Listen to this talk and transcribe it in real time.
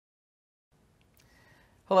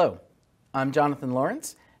Hello, I'm Jonathan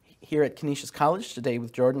Lawrence here at Canisius College today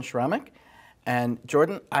with Jordan Sramek. And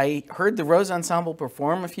Jordan, I heard the Rose Ensemble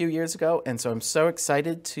perform a few years ago, and so I'm so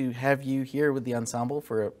excited to have you here with the ensemble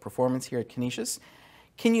for a performance here at Canisius.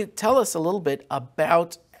 Can you tell us a little bit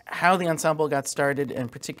about how the ensemble got started and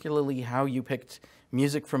particularly how you picked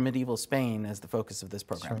music from medieval Spain as the focus of this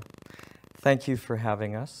program? Sure. Thank you for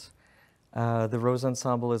having us. The Rose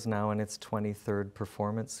Ensemble is now in its 23rd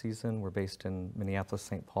performance season. We're based in Minneapolis,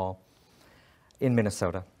 St. Paul, in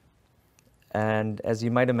Minnesota. And as you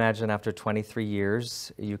might imagine, after 23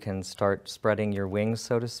 years, you can start spreading your wings,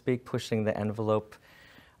 so to speak, pushing the envelope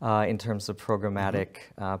in terms of programmatic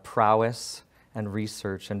prowess and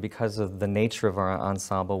research. And because of the nature of our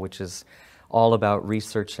ensemble, which is all about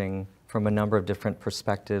researching from a number of different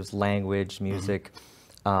perspectives, language, music,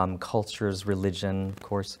 cultures, religion, of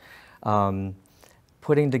course,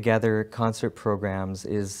 putting together concert programs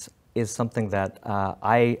is something that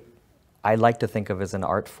I like to think of as an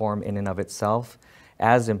art form in and of itself,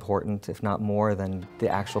 as important, if not more, than the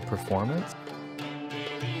actual performance.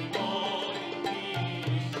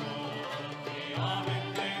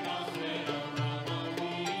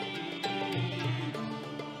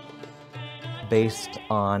 Based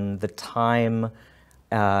on the time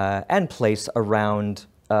and place around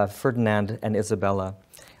Ferdinand and Isabella,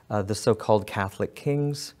 the so-called Catholic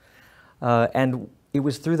kings. And it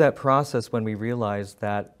was through that process when we realized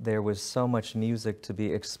that there was so much music to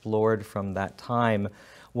be explored from that time,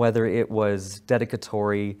 whether it was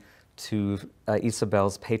dedicatory to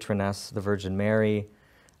Isabel's patroness, the Virgin Mary,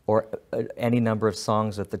 or any number of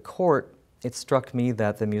songs at the court. It struck me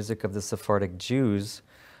that the music of the Sephardic Jews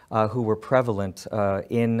who were prevalent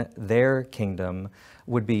in their kingdom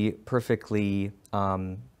would be perfectly,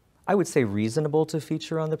 I would say, reasonable to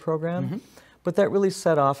feature on the program. But that really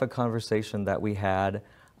set off a conversation that we had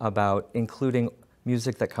about including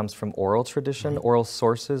music that comes from oral tradition, oral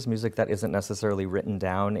sources, music that isn't necessarily written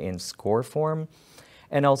down in score form,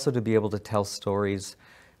 and also to be able to tell stories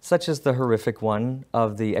such as the horrific one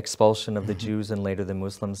of the expulsion of the Jews and later the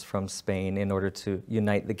Muslims from Spain in order to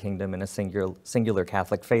unite the kingdom in a singular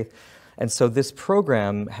Catholic faith. And so this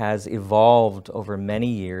program has evolved over many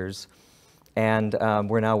years, and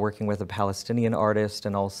we're now working with a Palestinian artist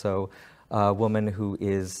and also a woman who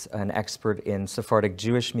is an expert in Sephardic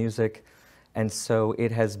Jewish music. And so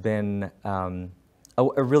it has been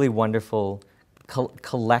a really wonderful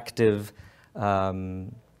collective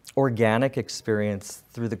organic experience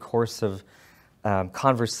through the course of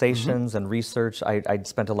conversations and research. I'd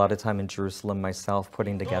spent a lot of time in Jerusalem myself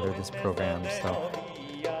putting together this program. So.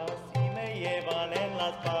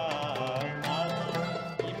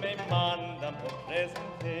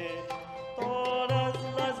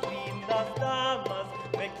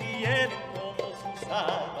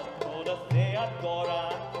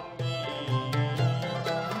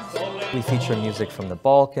 We feature music from the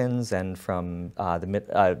Balkans and from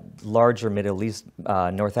the larger Middle East,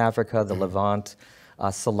 North Africa, the Levant,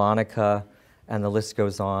 Salonika, and the list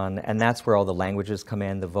goes on. And that's where all the languages come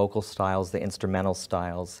in, the vocal styles, the instrumental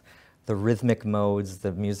styles, the rhythmic modes,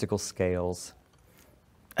 the musical scales.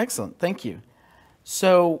 Excellent, thank you.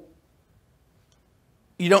 So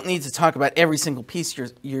you don't need to talk about every single piece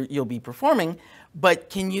you'll be performing, but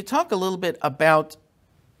can you talk a little bit about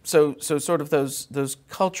so sort of those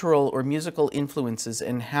cultural or musical influences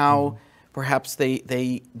and how perhaps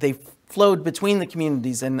they flowed between the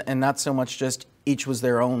communities and not so much just each was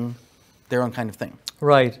their own kind of thing?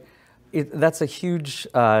 Right. That's a huge,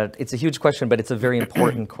 it's a huge question, but it's a very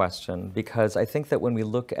important question, because I think that when we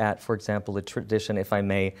look at, for example, a tradition, if I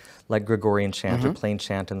may, like Gregorian chant or plain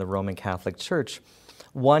chant in the Roman Catholic Church,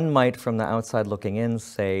 one might, from the outside looking in,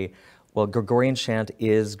 say, well, Gregorian chant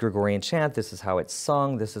is Gregorian chant, this is how it's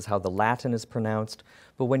sung, this is how the Latin is pronounced.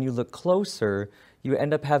 But when you look closer, you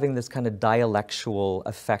end up having this kind of dialectual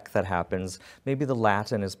effect that happens. Maybe the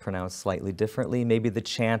Latin is pronounced slightly differently, maybe the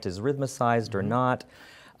chant is rhythmicized or not.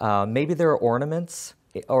 Maybe there are ornaments,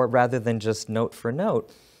 or rather than just note for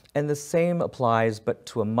note. And the same applies, but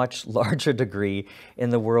to a much larger degree, in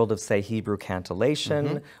the world of, say, Hebrew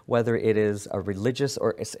cantillation, whether it is a religious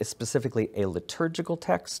or specifically a liturgical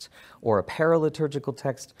text or a paraliturgical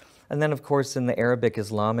text. And then, of course, in the Arabic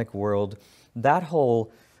Islamic world, that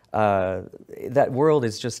whole, that world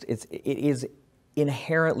is just, it is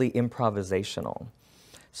inherently improvisational.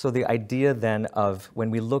 So the idea then of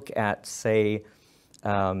when we look at, say,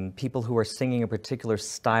 people who are singing a particular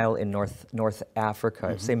style in North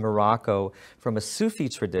Africa, say Morocco, from a Sufi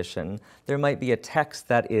tradition, there might be a text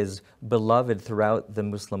that is beloved throughout the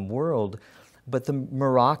Muslim world, but the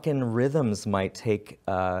Moroccan rhythms might take,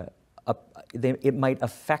 it might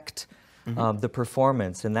affect the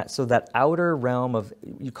performance, and so that outer realm of,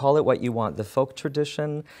 you call it what you want, the folk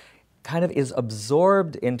tradition kind of is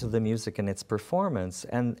absorbed into the music and its performance.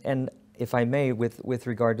 And if I may, with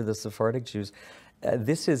regard to the Sephardic Jews,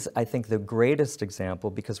 this is, I think, the greatest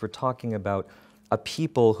example, because we're talking about a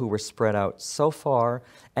people who were spread out so far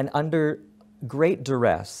and under great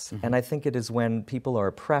duress. And I think it is when people are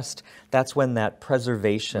oppressed, that's when that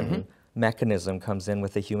preservation mechanism comes in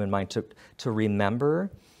with the human mind to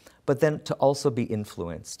remember, but then to also be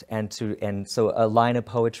influenced. And so a line of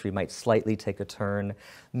poetry might slightly take a turn.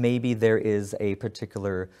 Maybe there is a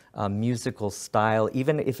particular musical style,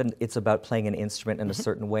 even if it's about playing an instrument in a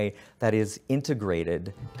certain way, that is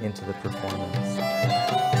integrated into the performance.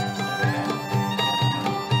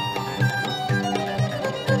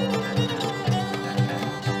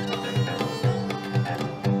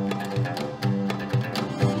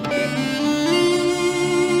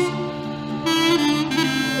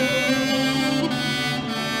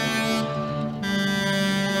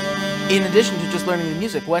 In addition to just learning the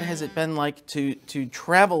music, what has it been like to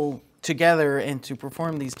travel together and to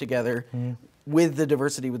perform these together with the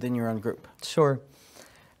diversity within your own group? Sure.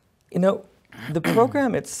 You know, the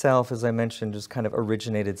program itself, as I mentioned, just kind of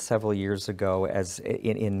originated several years ago as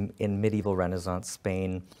in medieval Renaissance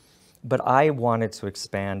Spain. But I wanted to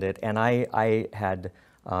expand it, and I had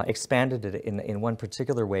expanded it in one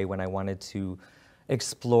particular way when I wanted to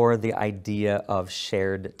explore the idea of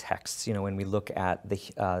shared texts. You know, when we look at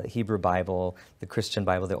the Hebrew Bible, the Christian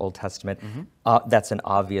Bible, the Old Testament, that's an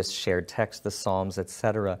obvious shared text, the Psalms,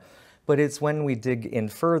 etc. But it's when we dig in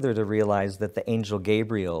further to realize that the angel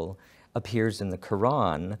Gabriel appears in the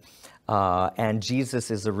Quran, and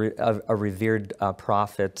Jesus is a revered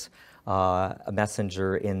prophet, a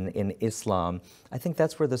messenger in Islam. I think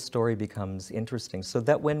that's where the story becomes interesting. So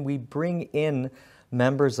that when we bring in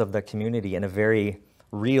members of the community in a very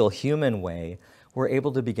real human way, we're able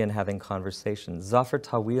to begin having conversations. Zafar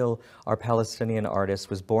Tawil, our Palestinian artist,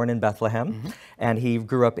 was born in Bethlehem, and he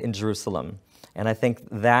grew up in Jerusalem. And I think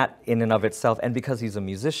that in and of itself, and because he's a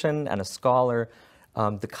musician and a scholar,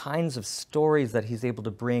 the kinds of stories that he's able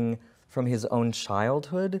to bring from his own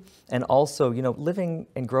childhood, and also, you know, living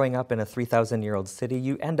and growing up in a 3,000-year-old city,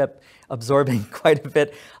 you end up absorbing quite a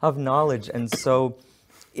bit of knowledge. And so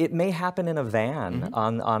it may happen in a van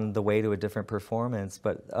on the way to a different performance,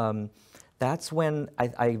 but that's when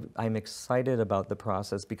I'm excited about the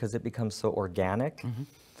process, because it becomes so organic.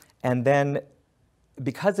 And then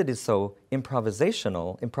because it is so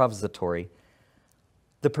improvisatory,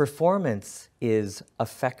 the performance is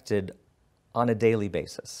affected on a daily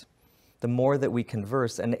basis. The more that we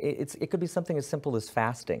converse, and it could be something as simple as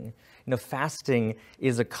fasting. You know, fasting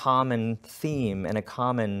is a common theme and a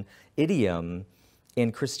common idiom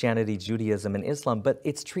in Christianity, Judaism, and Islam, but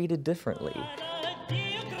it's treated differently.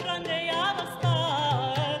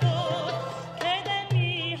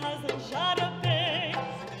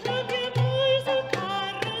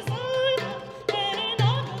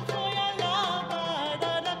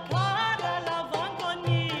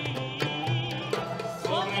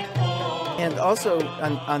 And also,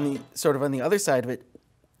 on the sort of on the other side of it,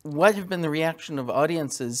 what have been the reaction of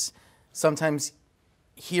audiences sometimes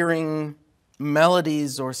hearing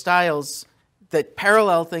melodies or styles that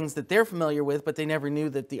parallel things that they're familiar with, but they never knew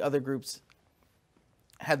that the other groups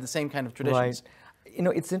had the same kind of traditions? Right. You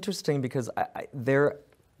know, it's interesting because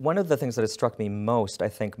one of the things that has struck me most, I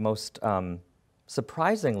think most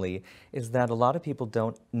surprisingly, is that a lot of people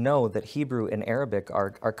don't know that Hebrew and Arabic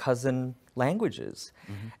are cousin languages.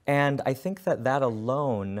 And I think that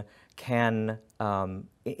alone can,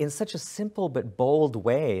 in such a simple but bold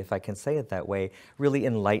way, if I can say it that way, really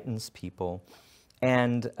enlightens people.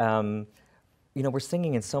 And, you know, we're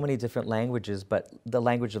singing in so many different languages, but the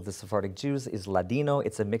language of the Sephardic Jews is Ladino.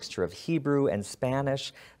 It's a mixture of Hebrew and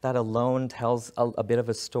Spanish. That alone tells a bit of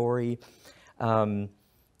a story. And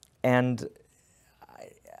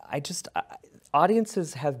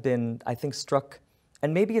audiences have been, I think, struck,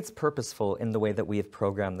 and maybe it's purposeful in the way that we have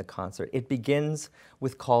programmed the concert. It begins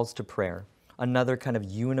with calls to prayer, another kind of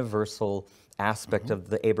universal aspect of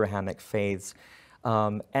the Abrahamic faiths.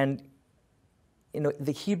 And, you know,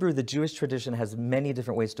 the Hebrew, the Jewish tradition has many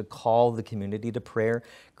different ways to call the community to prayer.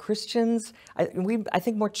 Christians, I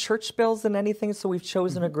think more church bells than anything, so we've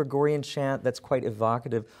chosen a Gregorian chant that's quite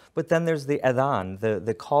evocative. But then there's the adhan,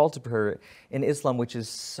 the call to prayer in Islam, which is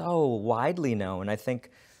so widely known. I think,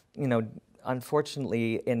 you know,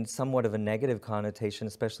 unfortunately, in somewhat of a negative connotation,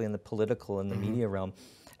 especially in the political and the media realm.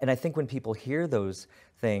 And I think when people hear those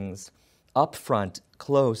things up front,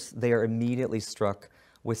 close, they are immediately struck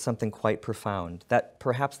with something quite profound that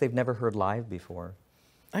perhaps they've never heard live before.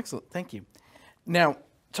 Excellent, thank you. Now,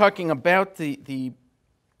 talking about the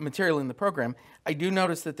material in the program, I do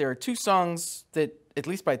notice that there are two songs that, at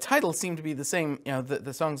least by title, seem to be the same. You know,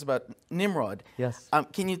 the songs about Nimrod. Yes.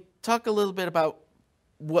 Can you talk a little bit about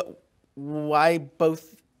why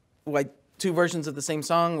two versions of the same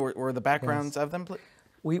song, or the backgrounds of them?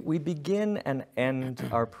 We begin and end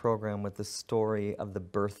our program with the story of the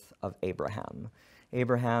birth of Abraham.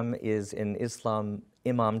 Abraham is, in Islam,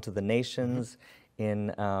 Imam to the nations.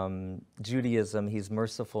 In Judaism, he's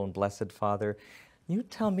merciful and blessed Father. You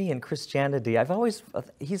tell me, in Christianity,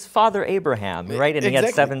 he's Father Abraham, right? And he had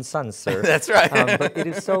 7 sons, sir. That's right. But it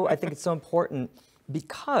is so, I think it's so important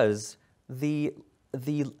because the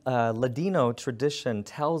Ladino tradition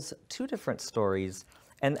tells 2 different stories,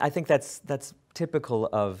 and I think that's typical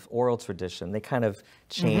of oral tradition. They kind of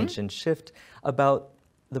change and shift about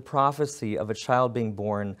the prophecy of a child being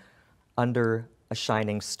born under a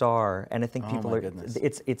shining star, and I think people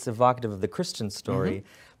it's evocative of the Christian story,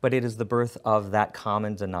 but it is the birth of that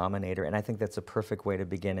common denominator, and I think that's a perfect way to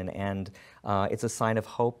begin and end. It's a sign of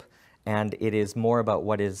hope, and it is more about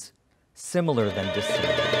what is similar than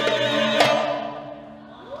dissimilar.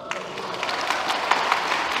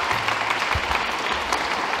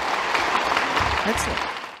 Excellent.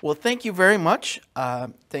 Well, thank you very much.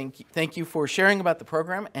 Thank you for sharing about the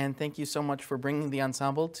program, and thank you so much for bringing the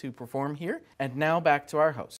ensemble to perform here. And now back to our host.